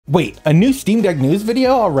Wait, a new Steam Deck news video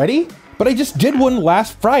already? But I just did one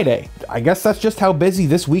last Friday. I guess that's just how busy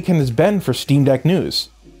this weekend has been for Steam Deck news.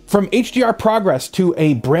 From HDR progress to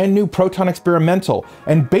a brand new Proton Experimental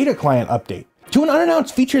and beta client update, to an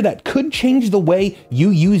unannounced feature that could change the way you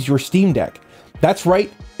use your Steam Deck. That's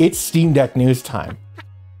right, it's Steam Deck news time.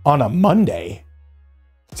 On a Monday.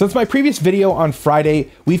 Since my previous video on Friday,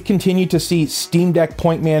 we've continued to see Steam Deck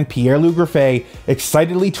point man Pierre-Loup Griffais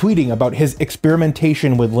excitedly tweeting about his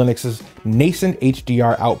experimentation with Linux's nascent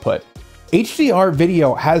HDR output. HDR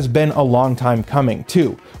video has been a long time coming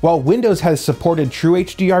too. While Windows has supported true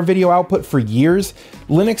HDR video output for years,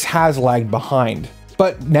 Linux has lagged behind.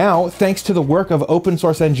 But now, thanks to the work of open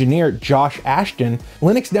source engineer Josh Ashton,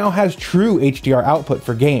 Linux now has true HDR output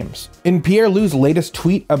for games. In Pierre-Loup's latest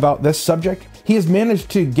tweet about this subject, he has managed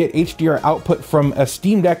to get HDR output from a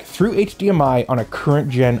Steam Deck through HDMI on a current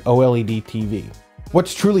gen OLED TV.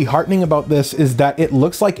 What's truly heartening about this is that it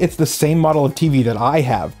looks like it's the same model of TV that I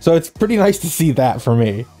have, so it's pretty nice to see that for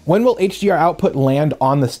me. When will HDR output land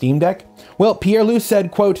on the Steam Deck? Well, Pierre-Loup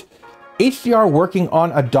said, quote, HDR working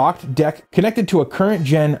on a docked deck connected to a current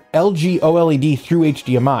gen LG OLED through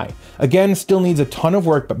HDMI. Again, still needs a ton of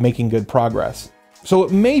work, but making good progress. So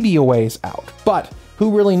it may be a ways out, but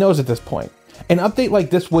who really knows at this point? An update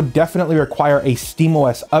like this would definitely require a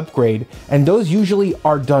SteamOS upgrade, and those usually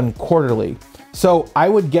are done quarterly. So I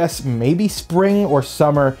would guess maybe spring or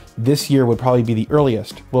summer this year would probably be the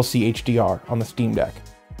earliest we'll see HDR on the Steam Deck.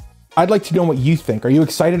 I'd like to know what you think. Are you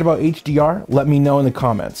excited about HDR? Let me know in the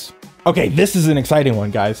comments. Okay, this is an exciting one,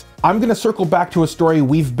 guys. I'm gonna circle back to a story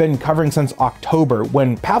we've been covering since October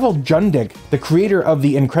when Pavel Jundik, the creator of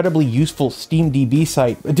the incredibly useful SteamDB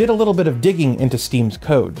site, did a little bit of digging into Steam's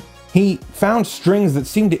code. He found strings that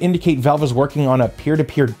seemed to indicate Valve is working on a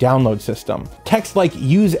peer-to-peer download system. Text like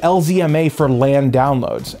use LZMA for LAN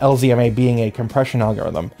downloads, LZMA being a compression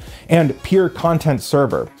algorithm, and peer content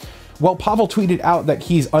server. Well, Pavel tweeted out that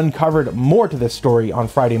he's uncovered more to this story on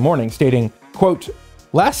Friday morning, stating, quote,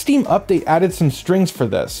 last Steam update added some strings for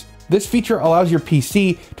this. This feature allows your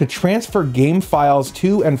PC to transfer game files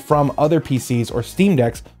to and from other PCs or Steam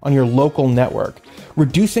Decks on your local network.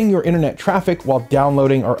 Reducing your internet traffic while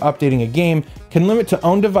downloading or updating a game can limit to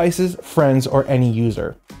own devices, friends, or any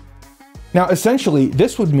user. Now, essentially,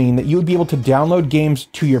 this would mean that you would be able to download games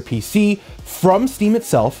to your PC from Steam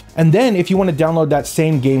itself, and then if you want to download that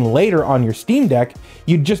same game later on your Steam Deck,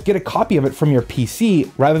 you'd just get a copy of it from your PC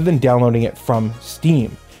rather than downloading it from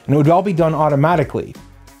Steam. And it would all be done automatically.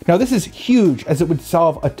 Now, this is huge as it would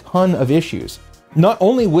solve a ton of issues. Not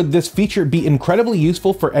only would this feature be incredibly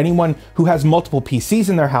useful for anyone who has multiple PCs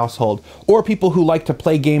in their household, or people who like to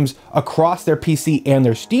play games across their PC and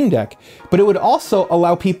their Steam Deck, but it would also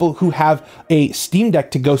allow people who have a Steam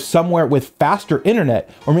Deck to go somewhere with faster internet,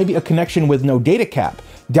 or maybe a connection with no data cap,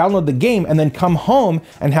 download the game, and then come home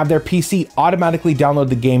and have their PC automatically download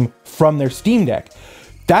the game from their Steam Deck.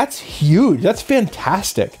 That's huge, that's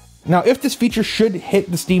fantastic. Now, if this feature should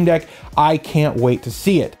hit the Steam Deck, I can't wait to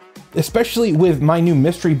see it, especially with my new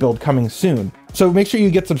mystery build coming soon. So make sure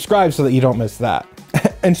you get subscribed so that you don't miss that.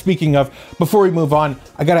 And speaking of, before we move on,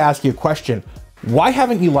 I gotta ask you a question. Why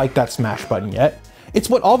haven't you liked that smash button yet?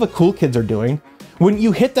 It's what all the cool kids are doing. When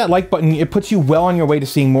you hit that like button, it puts you well on your way to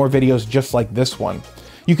seeing more videos just like this one.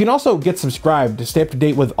 You can also get subscribed to stay up to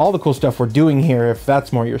date with all the cool stuff we're doing here if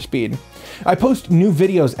that's more your speed. I post new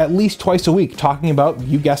videos at least twice a week talking about,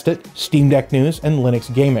 you guessed it, Steam Deck news and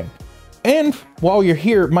Linux gaming. And while you're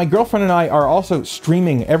here, my girlfriend and I are also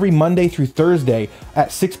streaming every Monday through Thursday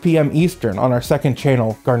at 6 p.m. Eastern on our second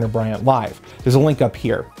channel, Gardiner Bryant Live. There's a link up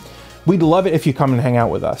here. We'd love it if you come and hang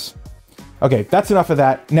out with us. Okay, that's enough of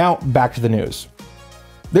that. Now back to the news.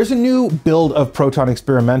 There's a new build of Proton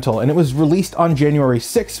Experimental, and it was released on January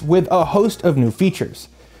 6th with a host of new features.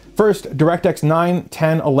 First, DirectX 9,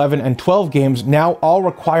 10, 11, and 12 games now all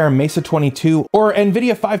require Mesa 22 or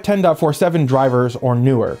NVIDIA 510.47 drivers or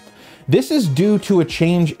newer. This is due to a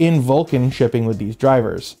change in Vulkan shipping with these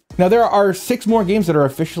drivers. Now, there are 6 more games that are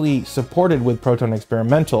officially supported with Proton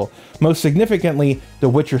Experimental, most significantly The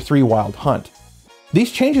Witcher 3 Wild Hunt.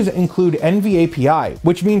 These changes include NVAPI,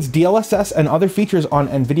 which means DLSS and other features on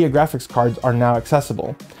NVIDIA graphics cards are now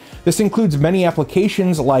accessible. This includes many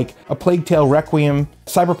applications like A Plague Tale Requiem,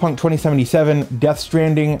 Cyberpunk 2077, Death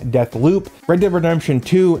Stranding, Deathloop, Red Dead Redemption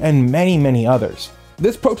 2, and many, many others.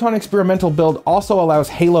 This Proton Experimental build also allows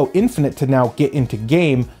Halo Infinite to now get into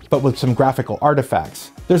game, but with some graphical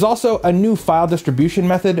artifacts. There's also a new file distribution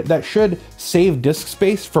method that should save disk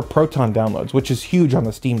space for Proton downloads, which is huge on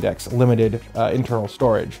the Steam Deck's limited internal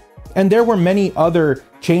storage. And there were many other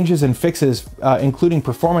changes and fixes, including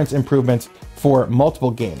performance improvements for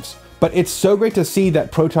multiple games. But it's so great to see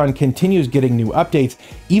that Proton continues getting new updates,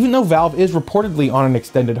 even though Valve is reportedly on an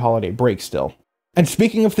extended holiday break still. And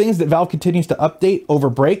speaking of things that Valve continues to update over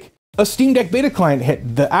break, a Steam Deck beta client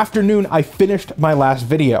hit the afternoon I finished my last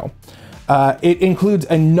video. It includes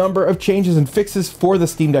a number of changes and fixes for the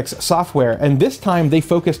Steam Deck's software, and this time they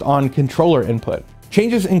focused on controller input.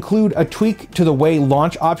 Changes include a tweak to the way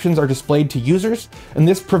launch options are displayed to users, and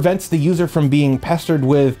this prevents the user from being pestered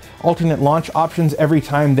with alternate launch options every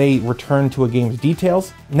time they return to a game's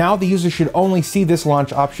details. Now the user should only see this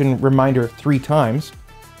launch option reminder 3 times.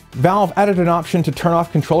 Valve added an option to turn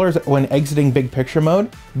off controllers when exiting big picture mode.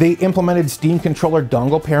 They implemented Steam controller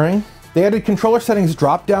dongle pairing. They added controller settings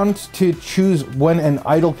drop-downs to choose when an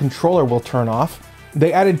idle controller will turn off.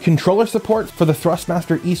 They added controller support for the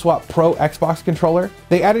Thrustmaster eSwap Pro Xbox controller.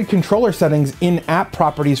 They added controller settings in app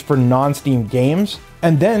properties for non-Steam games.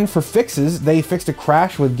 And then for fixes, they fixed a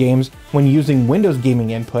crash with games when using Windows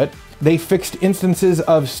gaming input. They fixed instances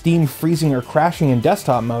of Steam freezing or crashing in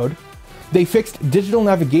desktop mode. They fixed digital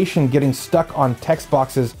navigation getting stuck on text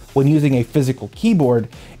boxes when using a physical keyboard.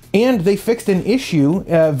 And they fixed an issue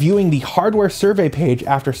viewing the hardware survey page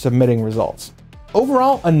after submitting results.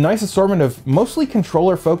 Overall, a nice assortment of mostly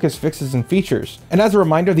controller-focused fixes and features. And as a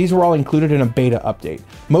reminder, these were all included in a beta update.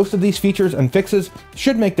 Most of these features and fixes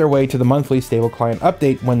should make their way to the monthly stable client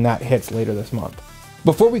update when that hits later this month.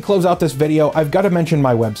 Before we close out this video, I've got to mention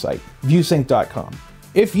my website, viewsync.com.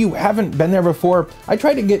 If you haven't been there before, I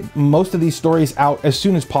try to get most of these stories out as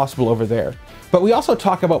soon as possible over there. But we also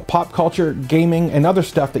talk about pop culture, gaming, and other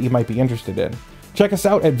stuff that you might be interested in. Check us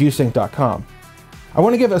out at viewsync.com. I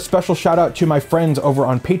want to give a special shout out to my friends over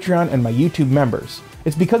on Patreon and my YouTube members.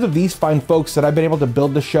 It's because of these fine folks that I've been able to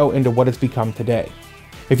build the show into what it's become today.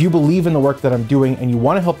 If you believe in the work that I'm doing and you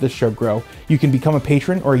want to help this show grow, you can become a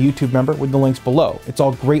patron or a YouTube member with the links below. It's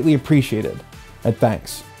all greatly appreciated. And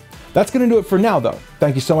thanks. That's going to do it for now though.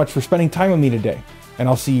 Thank you so much for spending time with me today, and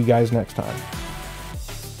I'll see you guys next time.